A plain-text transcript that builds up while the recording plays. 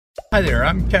Hi there,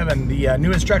 I'm Kevin, the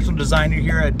new instructional designer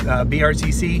here at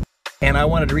BRCC, and I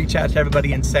wanted to reach out to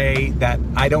everybody and say that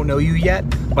I don't know you yet,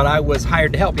 but I was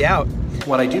hired to help you out.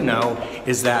 What I do know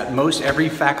is that most every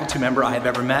faculty member I have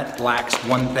ever met lacks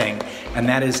one thing, and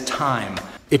that is time.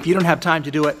 If you don't have time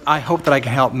to do it, I hope that I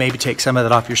can help maybe take some of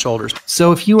that off your shoulders.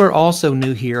 So if you are also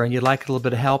new here and you'd like a little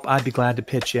bit of help, I'd be glad to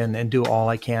pitch in and do all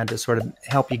I can to sort of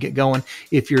help you get going.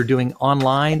 If you're doing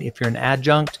online, if you're an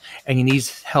adjunct and you need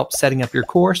help setting up your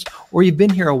course, or you've been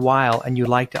here a while and you'd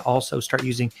like to also start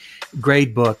using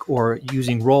Gradebook or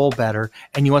using Roll Better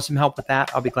and you want some help with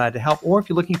that, I'll be glad to help. Or if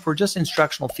you're looking for just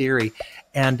instructional theory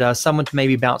and someone to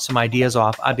maybe bounce some ideas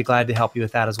off, I'd be glad to help you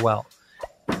with that as well.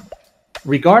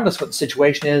 Regardless what the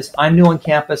situation is, I'm new on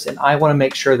campus and I want to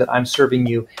make sure that I'm serving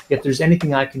you. If there's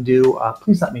anything I can do,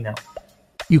 please let me know.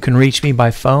 You can reach me by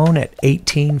phone at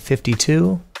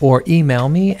 1852 or email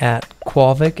me at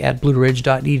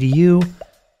kvalvik@blueridge.edu.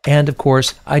 And of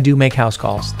course, I do make house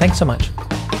calls. Thanks so much.